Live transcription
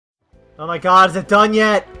Oh my god, is it done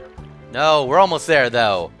yet? No, we're almost there,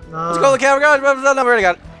 though. No. Let's go to the camera. No, we already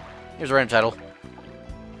got it. Here's a random title.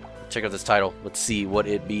 Check out this title. Let's see what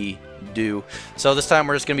it be do. So this time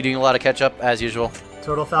we're just going to be doing a lot of catch-up, as usual.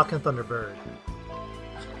 Total Falcon Thunderbird.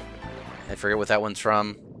 I forget what that one's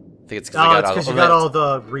from. I think it's because you got all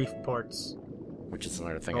the reef parts. Which is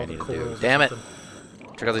another thing all I need to do. corals Damn it.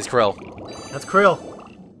 Check out these krill. That's krill.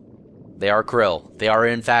 They are krill. They are,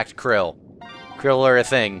 in fact, krill. Krill are a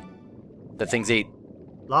thing that things eat.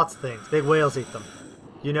 Lots of things. Big whales eat them.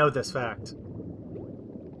 You know this fact.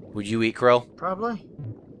 Would you eat krill? Probably.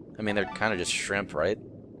 I mean, they're kind of just shrimp, right?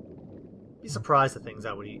 Be surprised at things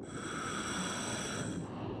I would eat.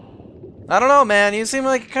 I don't know, man. You seem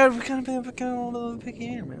like kind of a picky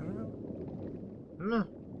eater, man. Mm.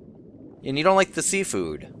 And you don't like the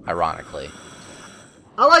seafood, ironically.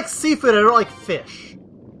 I like seafood, I don't like fish.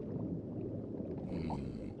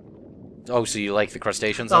 Oh, so you like the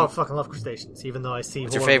crustaceans? Oh, then? I fucking love crustaceans, even though I see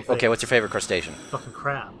What's your favorite? Okay, what's your favorite crustacean? Fucking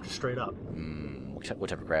crab, just straight up. What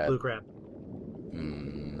type of crab? Blue crab.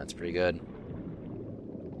 That's pretty good.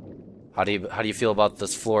 How do you feel about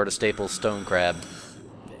this Florida staple stone crab?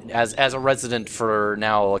 As a resident for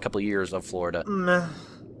now a couple of years of Florida. Meh.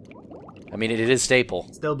 I mean, it is staple.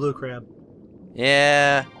 Still blue crab.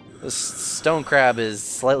 Yeah, the stone crab is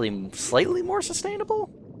slightly more sustainable.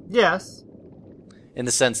 Yes. In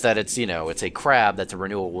the sense that it's, it's a crab that's a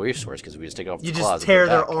renewable resource because we just take it off the claws. You just tear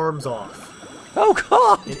their arms off. Oh,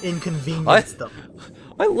 God! And inconvenience them.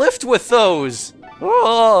 I lift with those!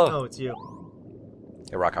 Oh, it's you.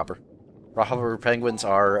 A rockhopper. Rockhopper penguins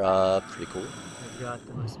are, pretty cool. They've got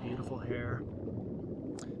the most beautiful hair.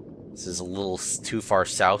 This is a little too far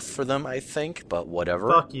south for them, I think, but whatever.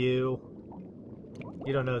 Fuck you.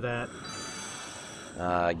 You don't know that.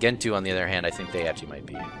 Gentoo, on the other hand, I think they actually might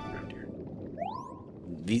be around here.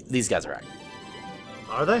 These guys are accurate.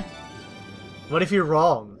 Are they? What if you're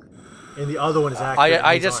wrong? And the other one is accurate.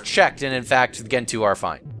 I just checked, and in fact, Gentoo are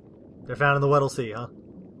fine. They're found in the Weddell Sea, huh?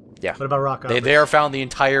 Yeah. What about rockhoppers? They are found the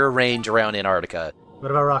entire range around Antarctica.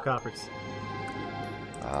 What about rockhoppers?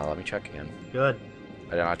 Let me check again. Good.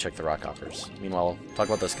 I did not check the rockhoppers. Meanwhile, talk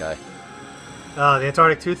about this guy. The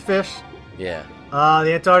Antarctic toothfish? Yeah.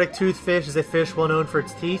 The Antarctic toothfish is a fish well known for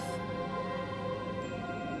its teeth.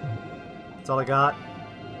 That's all I got.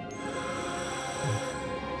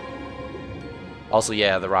 Also,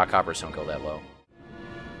 yeah, the rockhoppers don't go that low.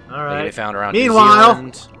 Alright. They get found around Meanwhile,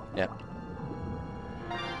 New Zealand. Yep.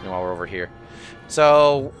 Meanwhile, we're over here.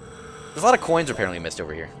 So, there's a lot of coins apparently missed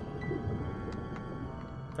over here.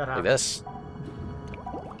 that Like happened. this.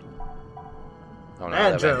 Oh no,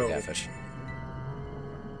 that might be catfish.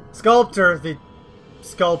 The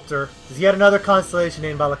sculptor is yet another constellation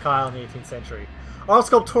named by Lacaille in the 18th century. Our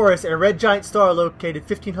Sculptoris, a red giant star located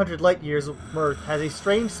 1,500 light years from Earth, has a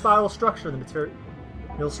strange spiral structure in the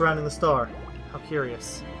material surrounding the star. How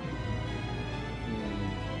curious.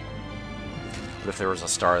 What if there was a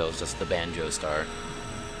star that was just the banjo star?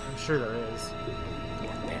 I'm sure there is.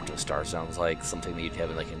 Banjo star sounds like something that you'd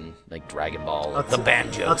have in Dragon Ball. The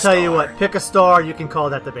banjo I'll star. tell you what, pick a star, you can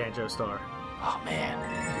call that the banjo star. Oh man.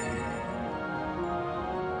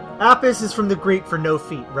 Apis is from the Greek for no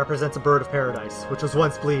feet, represents a bird of paradise, which was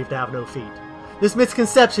once believed to have no feet. This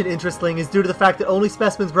misconception, interestingly, is due to the fact that only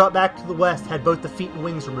specimens brought back to the West had both the feet and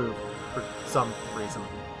wings removed, for some reason.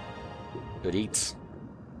 Good eats.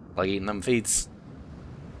 Like eating them feets.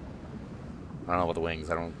 I don't know about the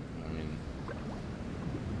wings. I mean...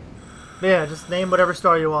 Yeah, just name whatever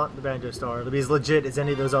star you want, the banjo star. It'll be as legit as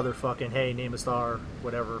any of those other fucking, hey, name a star,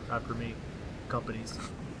 whatever, after me, companies.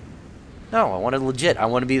 No, I want it legit. I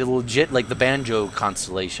want to be legit like the banjo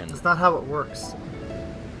constellation. That's not how it works.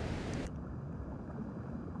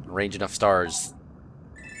 Arrange enough stars.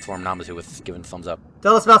 Form Namazu with given thumbs up.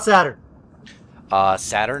 Tell us about Saturn.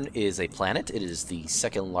 Saturn is a planet. It is the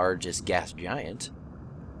second largest gas giant.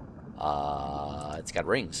 It's got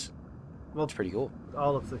rings. Well, it's pretty cool.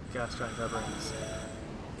 All of the gas giants have rings.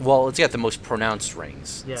 Well, it's got the most pronounced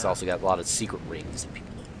rings. Yeah. It's also got a lot of secret rings that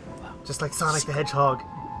people don't know about. Just like Sonic the Hedgehog.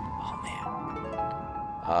 Oh, man.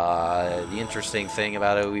 The interesting thing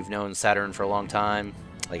about it, we've known Saturn for a long time.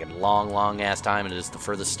 Like a long, long-ass time, and it is the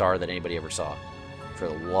furthest star that anybody ever saw. For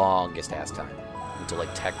the longest-ass time. Until,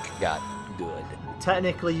 tech got good.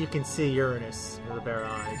 Technically, you can see Uranus with a bare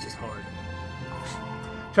eye. It's just hard.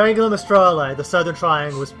 Triangulum Australe, the southern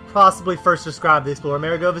triangle, was possibly first described by the explorer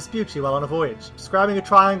Amerigo Vespucci while on a voyage, describing a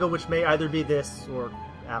triangle which may either be this or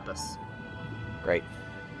Apis. Great.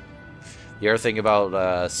 The other thing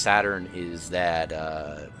about Saturn is that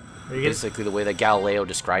basically the way that Galileo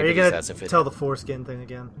described it is as if it... tell the foreskin thing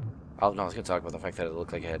again? Oh, no, I was going to talk about the fact that it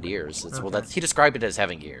looked like it had ears. Well, Okay. he described it as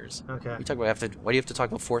having ears. Okay. You talk about why do you have to talk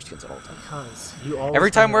about foreskins all the time? Because you always Every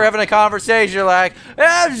time bring we're it up. having a conversation, you're like,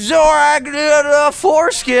 Zorak,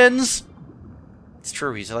 foreskins! It's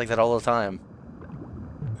true, he's like that all the time.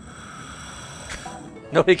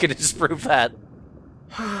 Nobody can disprove that.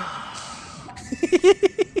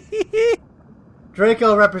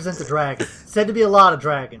 Draco represents a dragon. Said to be a lot of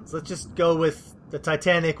dragons. Let's just go with the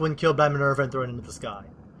Titanic when killed by Minerva and thrown into the sky.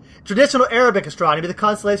 Traditional Arabic astronomy, the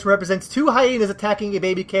constellation represents 2 hyenas attacking a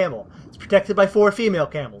baby camel. It's protected by 4 female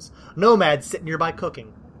camels. Nomads sit nearby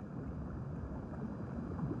cooking.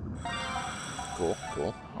 Cool,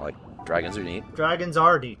 cool. I like dragons are neat. Dragons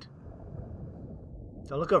are neat.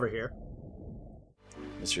 Don't look over here.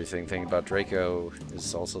 Mystery thing about Draco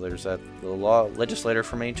is also there's that little law legislator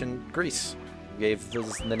from ancient Greece who gave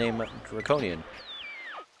the name Draconian.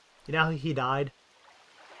 You know how he died?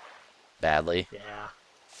 Badly. Yeah.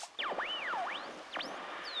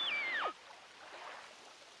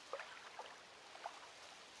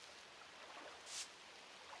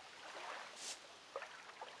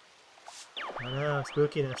 I know,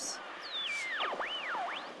 spookiness.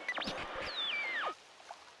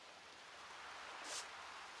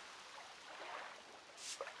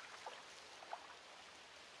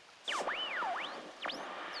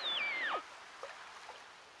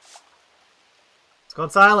 It's gone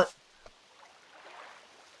silent.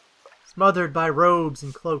 Smothered by robes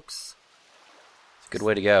and cloaks. It's a good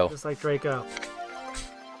way to go. Just like Draco.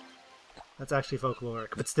 That's actually folkloric,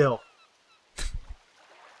 but still.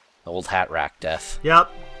 The old hat rack death. Yep.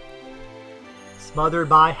 Smothered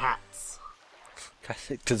by hats.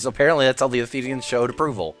 Because apparently that's how the Athenians showed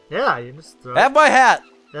approval. Yeah, you just throw Have my hat!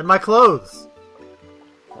 and my clothes.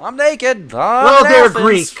 I'm naked! Well, they're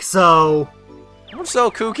Greek, so... I'm so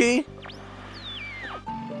kooky!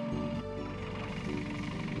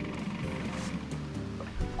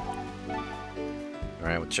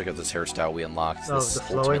 Alright, we'll check out this hairstyle we unlocked. Oh, This the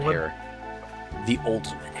flowing ultimate one? hair. The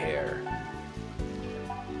ultimate hair.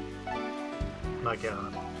 My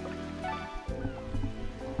god.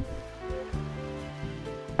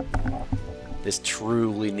 This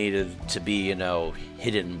truly needed to be, you know,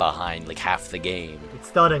 hidden behind like half the game. It's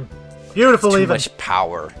stunning. Beautiful, Too even. much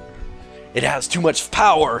power. It has too much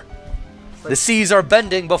power. like- The seas are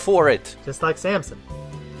bending before it. Just like Samson.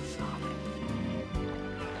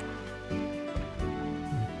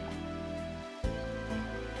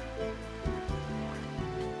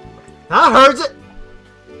 I heard it.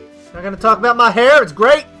 Not gonna talk about my hair. It's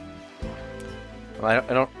great. I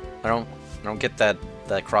don't get that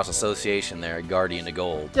cross association there. Guardian to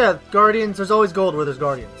gold. Yeah, Guardians. There's always gold where there's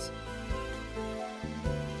Guardians.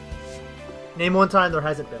 Name one time there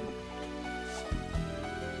hasn't been.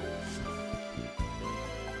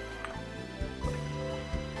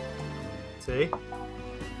 See?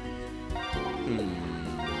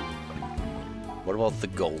 What about the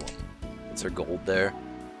golem? Is there gold there?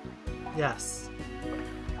 Yes.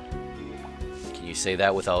 Can you say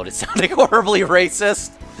that without it sounding horribly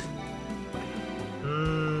racist?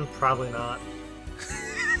 Probably not.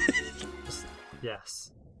 Just,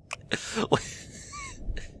 yes.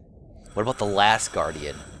 What about the last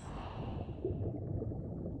guardian?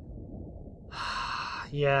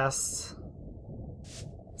 Yes.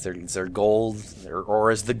 Is there gold?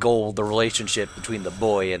 Or is the gold the relationship between the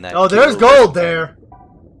boy and that Oh, cute there's little gold girl? there.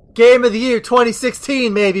 Game of the year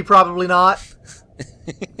 2016, maybe, probably not.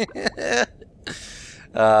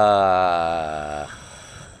 I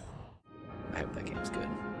hope that game's good.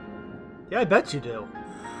 Yeah, I bet you do.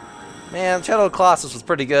 Man, Shadow of the Colossus was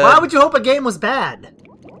pretty good. Why would you hope a game was bad?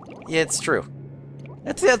 Yeah, it's true.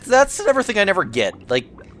 That's everything I never get. Like,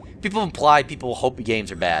 people imply people hope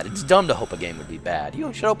games are bad. It's dumb to hope a game would be bad.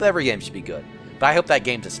 You should hope every game should be good. But I hope that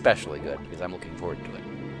game's especially good, because I'm looking forward to it.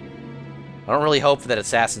 I don't really hope that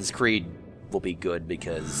Assassin's Creed will be good,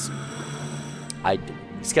 because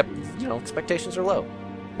expectations are low.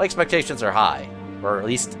 My expectations are high. Or at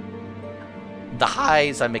least, the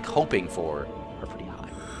highs I'm hoping for are pretty high.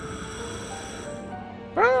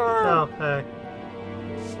 Oh, hey.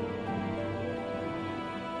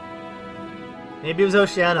 Maybe it was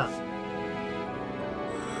Oceania.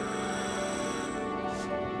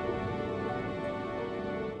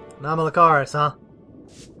 Mamalakaris, huh?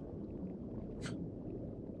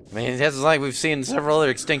 I mean, it's like we've seen several other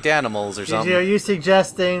extinct animals or something. Are you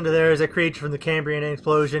suggesting that there's a creature from the Cambrian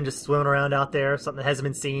explosion just swimming around out there? Something that hasn't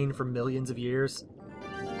been seen for millions of years?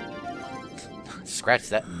 Scratch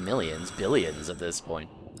that, millions, billions at this point.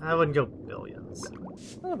 I wouldn't go billions.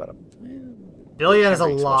 What about Billion is a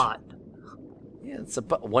Cambrian explosion. lot. Yeah, it's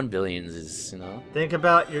about 1 billion is, Think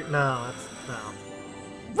about your... No, that's...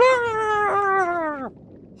 No.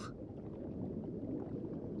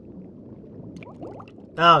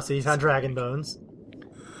 Oh, so you found dragon bones.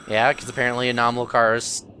 Yeah, because apparently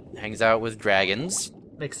Anomalocaris hangs out with dragons.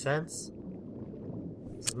 Makes sense.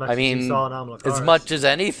 As much I as mean, you saw Anomalocaris. as much as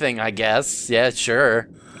anything, I guess. Yeah, sure.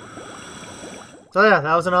 So yeah,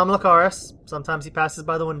 that was Anomalocaris. Sometimes he passes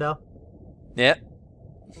by the window. Yeah.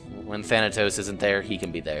 When Thanatos isn't there, he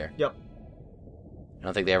can be there. Yep. I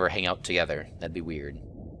don't think they ever hang out together. That'd be weird.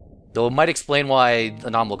 Though it might explain why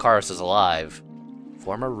Anomalocaris is alive.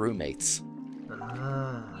 Former roommates.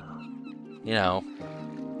 Ah. You know.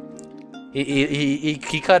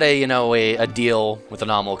 He cut a deal with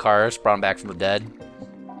Anomalocaris, brought him back from the dead.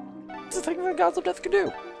 It's the thing that gods of death can do.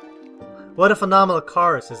 What if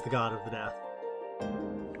Anomalocaris is the god of the death?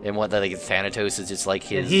 And what, like, Thanatos is just like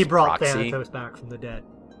his And he brought proxy? Thanatos back from the dead.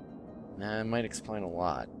 It might explain a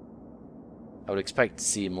lot. I would expect to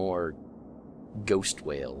see more ghost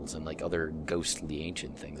whales and like other ghostly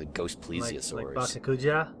ancient things, like ghost plesiosaurs. Like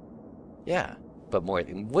Bakakuja? Yeah, but more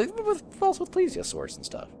also with plesiosaurs and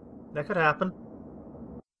stuff. That could happen.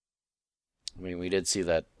 I mean, we did see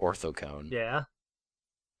that orthocone. Yeah.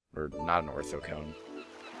 Or not an orthocone.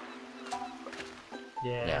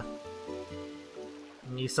 Yeah.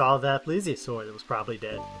 And you saw that plesiosaur that was probably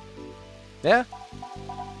dead. Yeah.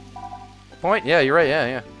 Point. Yeah, you're right.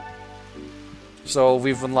 Yeah. So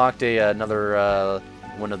we've unlocked another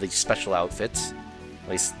one of the special outfits. At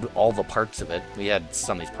least all the parts of it. We had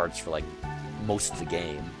some of these parts for like most of the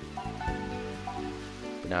game.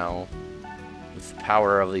 But now, with the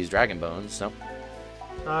power of these dragon bones, no.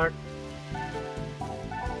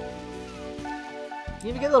 You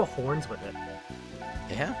even get little horns with it.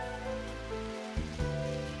 Yeah.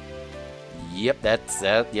 Yep, that's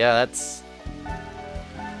that. Yeah, that's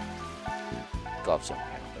gloves.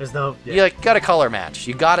 There's no. Yeah. You like, got a color match.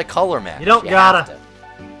 You got a color match. You don't gotta.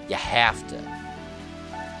 You have to.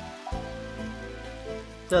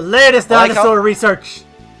 The latest dinosaur research.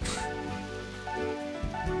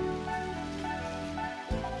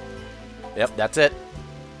 Yep, that's it.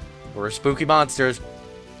 We're spooky monsters.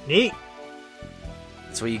 Neat.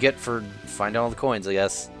 That's what you get for finding all the coins, I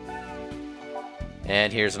guess.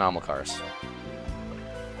 And here's an Anomalocaris.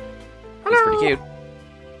 He's pretty cute.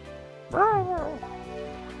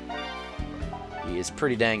 He is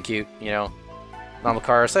pretty dang cute, you know.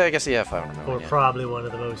 Anomalocaris, I guess, yeah, 500 Or million. probably one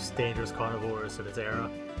of the most dangerous carnivores of its era.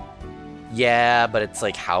 Yeah, but it's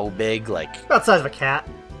like how big? Like, About the size of a cat.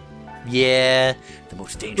 yeah, the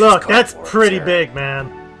most dangerous. Look, that's carnivore of pretty its era. big,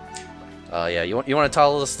 man. Yeah, you want to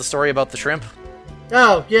tell us the story about the shrimp?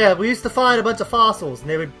 Oh, yeah, we used to find a bunch of fossils, and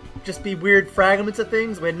they would just be weird fragments of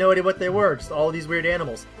things. We had no idea what they were, just all these weird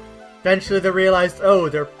animals. Eventually they realized, oh,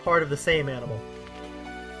 they're part of the same animal.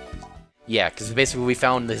 Yeah, because basically we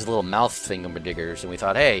found these little mouth thingamadiggers, and we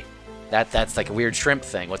thought, hey, that's like a weird shrimp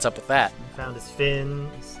thing. What's up with that? We found his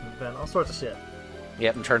fins, and found all sorts of shit.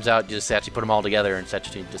 Yep, and turns out you just actually put them all together and it's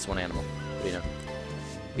actually just one animal. You know.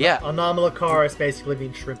 Yeah. Anomalocaris basically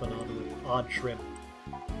means shrimp anomaly. Odd shrimp.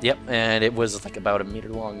 Yep, and it was like about 1 meter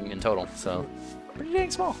long in total, so pretty dang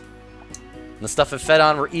small. And the stuff it fed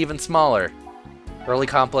on were even smaller. Early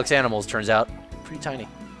complex animals, turns out, pretty tiny.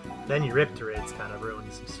 Then Eurypterids kind of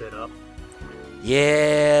ruined some shit up.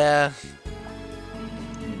 Yeah.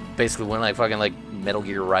 Basically went like fucking like Metal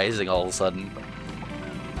Gear Rising all of a sudden.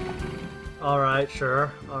 Alright,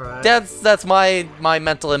 sure. Alright. That's my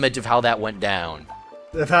mental image of how that went down.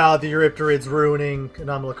 Of how the Eurypterids ruining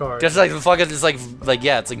Anomalocaris. Just like the fucking, just like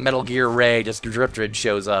yeah, it's like Metal Gear Ray, just Eurypterid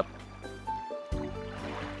shows up.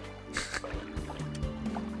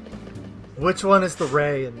 Which one is the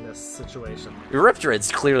Ray in this situation?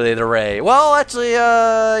 Eurypterid's clearly the Ray. Well, actually,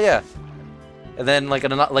 yeah. And then like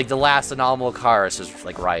the last Anomalocaris is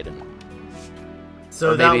like Raiden.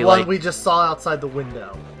 So Or that maybe, one like- we just saw outside the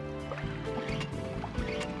window.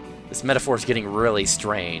 This metaphor's getting really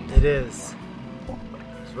strained. It is.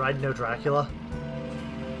 Is Raiden no Dracula?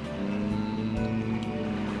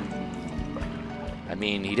 I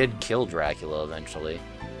mean, he did kill Dracula eventually.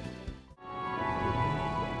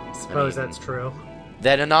 Suppose I mean- that's true.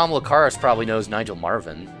 That Anomalocaris probably knows Nigel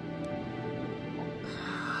Marvin.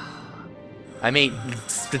 I mean,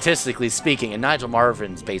 statistically speaking, and Nigel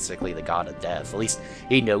Marvin's basically the god of death. At least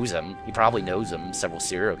he knows him. He probably knows him. Several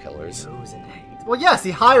serial killers. Knows and hates. Well, yes,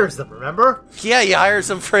 he hires them, remember? Yeah, he hires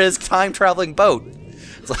him for his time-traveling boat.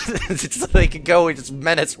 So they could go and just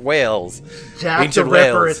menace whales. Jack the Ancient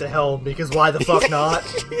Ripper whales. at the helm, because why the fuck not?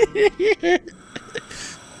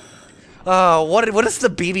 Oh, what is the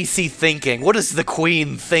BBC thinking? What is the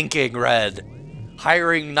Queen thinking, Red?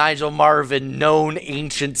 Hiring Nigel Marvin, known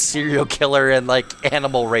ancient serial killer and, like,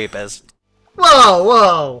 animal rapist. Whoa,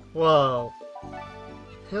 whoa, whoa.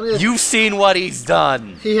 You've seen what he's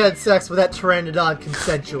done. He had sex with that pteranodon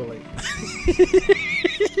consensually.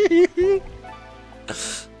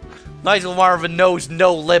 Nigel Marvin knows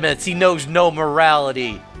no limits. He knows no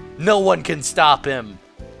morality. No one can stop him.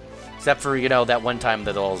 Except for, that one time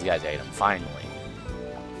that all those guys ate him. Finally.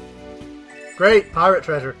 Great. Pirate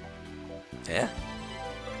treasure. Yeah.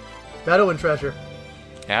 Bedouin treasure.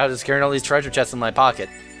 Yeah, I was just carrying all these treasure chests in my pocket.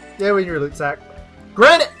 Yeah, in your loot sack.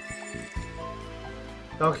 Granite!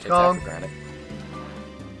 Donkey Kong. Granite.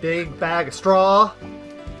 Big bag of straw.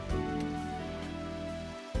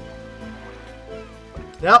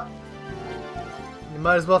 Yep. You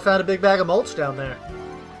might as well found a big bag of mulch down there.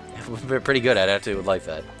 We're pretty good at it. I actually would like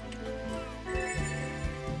that.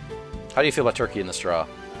 How do you feel about turkey in the straw?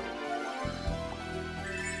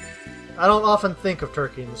 I don't often think of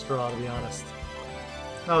turkey in the straw, to be honest.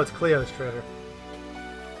 Oh, it's Cleo's treasure.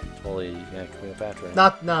 Totally, yeah, Cleopatra.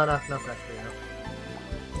 Not that Cleo.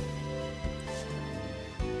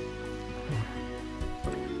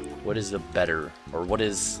 What is the better, or what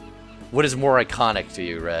is more iconic to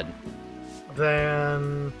you, Red?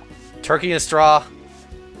 Then Turkey in a straw,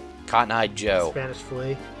 Cotton-Eyed Joe. Spanish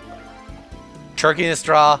flea. Turkey in a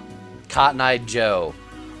straw, Cotton-Eyed Joe.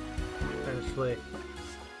 Spanish flea.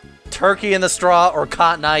 Turkey in the straw or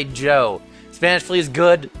Cotton-Eyed Joe. Spanish flea is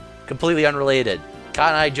good, completely unrelated.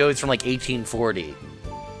 Cotton-Eyed Joe is from like 1840.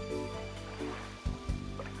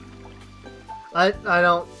 I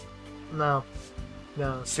don't. No.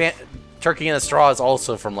 Turkey in the straw is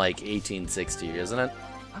also from like 1860, isn't it?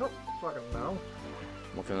 I don't fucking know.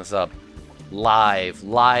 Looking this up. Live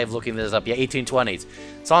looking this up. Yeah, 1820s.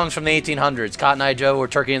 Songs from the 1800s. Cotton-Eyed Joe or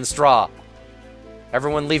Turkey in the Straw.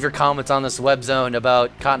 Everyone leave your comments on this web zone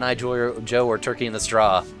about Cotton-Eyed Joe or Turkey in the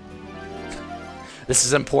Straw. This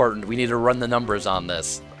is important. We need to run the numbers on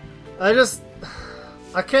this. I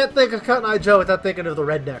can't think of Cotton-Eyed Joe without thinking of the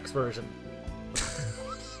Rednecks version.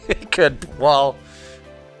 It could, well,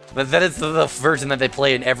 that is the version that they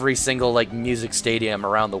play in every single like music stadium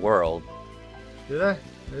around the world. Do they?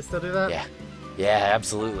 Do they still do that? Yeah,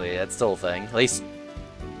 absolutely. That's still a thing. At least,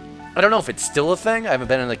 I don't know if it's still a thing. I haven't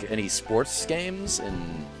been in like any sports games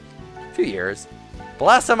in a few years. The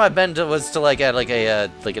last time I've been to was to like at like a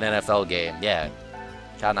an NFL game. Yeah,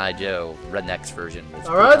 Cotton-Eyed Joe, Rednecks version.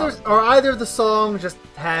 Or either the songs just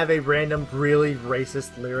have a random, really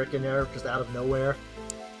racist lyric in there, just out of nowhere.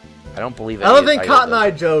 I don't believe it. I don't think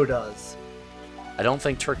Cotton-Eyed Joe does. I don't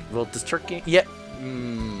think Turkey. Well, does Turkey? Yeah.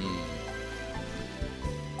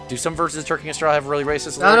 Do some versions of Turkey and Straw have really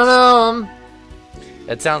racist lyrics? I don't know.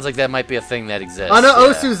 It sounds like that might be a thing that exists. I know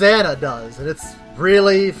Oh Susanna does, and it's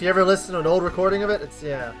really, if you ever listen to an old recording of it, it's,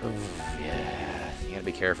 yeah. Oof, yeah, you gotta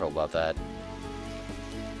be careful about that.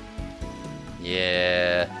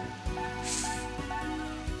 Yeah.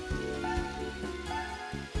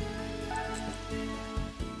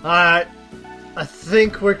 Alright. I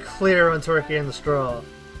think we're clear on Turkey in the Straw.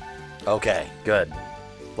 Okay, good.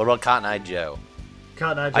 What about Cotton-Eyed Joe?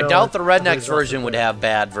 Cotton-Eyed Joe. I doubt the Rednecks version would have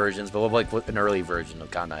bad versions, but what like an early version of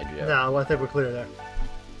Cotton-Eyed Joe? No, I think we're clear there.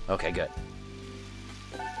 Okay, good.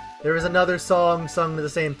 There is another song sung to the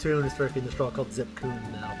same tune as Turkey in the Straw called Zip Coon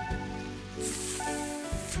now.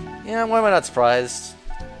 Yeah, why am I not surprised?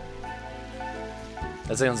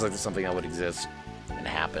 That sounds like something that would exist and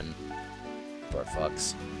happen. Poor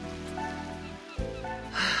fucks.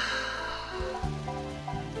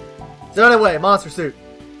 So anyway, Monster Suit.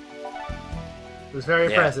 It was very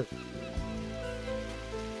impressive.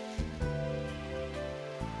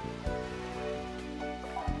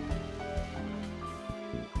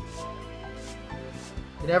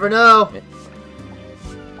 You never know. Yeah.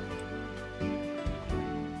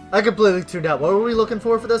 I completely tuned out. What were we looking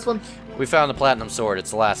for this one? We found the Platinum Sword. It's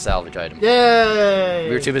the last salvage item. Yay!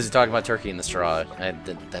 We were too busy talking about Turkey in the Straw, and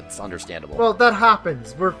that's understandable. Well, that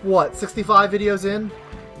happens. We're, what, 65 videos in?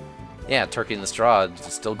 Yeah, Turkey in the Straw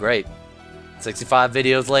is still great. 65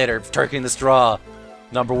 videos later, Turkey in the Straw,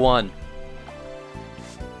 #1.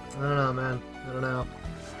 I don't know, man. I don't know.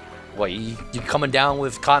 What, you coming down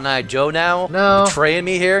with Cotton-Eyed Joe now? No. Betraying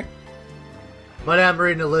me here? But I'm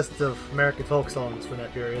reading a list of American folk songs from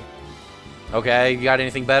that period. Okay, you got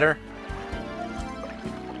anything better?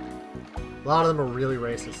 A lot of them are really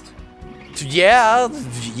racist. Yeah,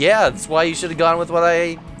 that's why you should have gone with what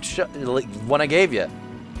one I gave you.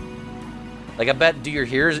 Like, I bet Do Your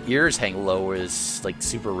Ears Hang Low is, like,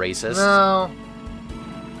 super racist. No.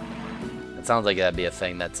 It sounds like that'd be a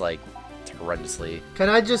thing that's, like, horrendously... Can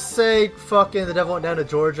I just say fucking The Devil Went Down to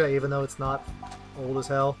Georgia, even though it's not old as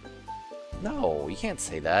hell? No, you can't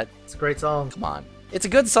say that. It's a great song. Come on. It's a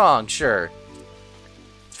good song, sure.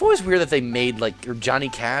 It's It's always weird that they made like, or Johnny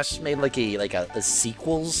Cash made like a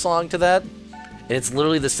sequels song to that, and it's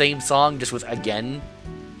literally the same song just with again.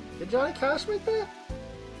 Did Johnny Cash make that?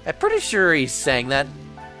 I'm pretty sure he sang that.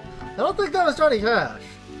 I don't think that was Johnny Cash.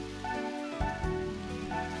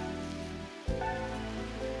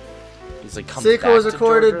 He's like come Sequel back was to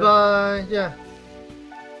recorded Georgia.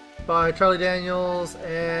 by Charlie Daniels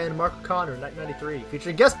and Mark O'Connor in 1993,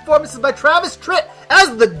 featuring guest performances by Travis Tritt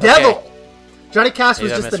as the Devil. Okay. Johnny Cash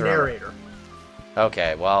was Maybe I just the misremembered. narrator.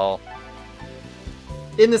 Okay, well,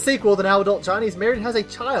 In the sequel, the now adult Johnny is married and has a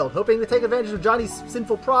child. Hoping to take advantage of Johnny's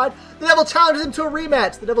sinful pride, the Devil challenges him to a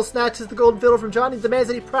rematch. The Devil snatches the golden fiddle from Johnny and demands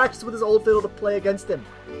that he practice with his old fiddle to play against him.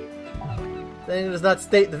 Then it does not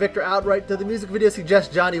state the victor outright, though the music video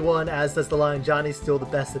suggests Johnny won, as does the line, "Johnny's still the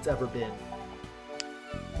best that's ever been."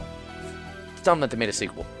 it's dumb that they made a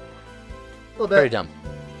sequel. A little bit. Very dumb.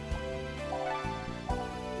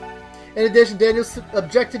 In addition, Daniels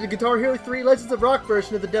objected to Guitar Hero 3 Legends of Rock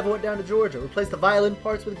version of The Devil Went Down to Georgia. Replaced the violin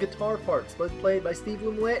parts with guitar parts, both played by Steve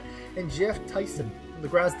Lamouette and Jeff Tyson. On the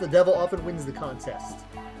grounds that the Devil often wins the contest,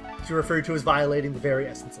 which he referred to as violating the very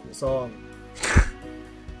essence of the song.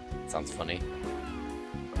 Sounds funny.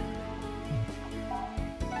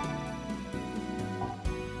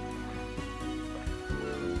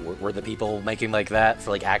 Were the people making like that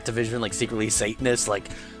for like Activision, like secretly Satanists? Like,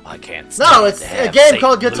 I can't. No, it's a game Satan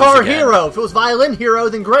called lose Guitar again. Hero. If it was Violin Hero,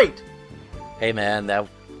 then great. Hey man, that.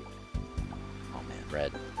 Oh man,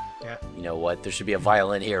 Red. Yeah. You know what? There should be a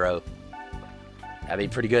Violin Hero. That'd be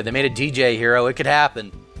pretty good. They made a DJ Hero. It could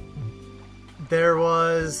happen. There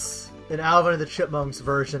was an Alvin and the Chipmunks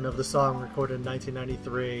version of the song recorded in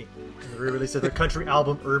 1993, and the re-release of their country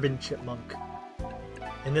album Urban Chipmunk.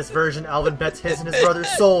 In this version, Alvin bets his and his brother's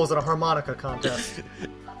souls in a harmonica contest.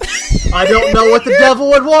 I don't know what the devil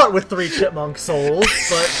would want with 3 chipmunk souls,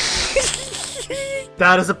 but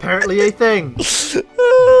that is apparently a thing. I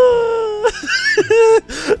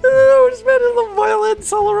just imagine the violin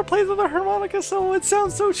solo replaced with a harmonica solo. It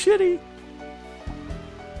sounds so shitty.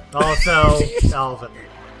 Also, Alvin.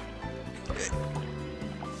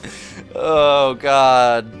 Oh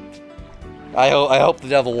god. I hope the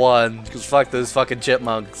devil won, because fuck those fucking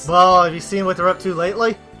chipmunks. Well, have you seen what they're up to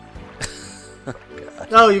lately?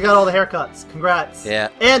 Oh, you got all the haircuts. Congrats. Yeah.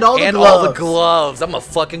 And all the and gloves. all the gloves. I'm a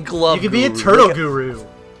fucking glove You could be a guru. turtle guru.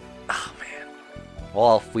 Oh man.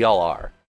 Well, we all are.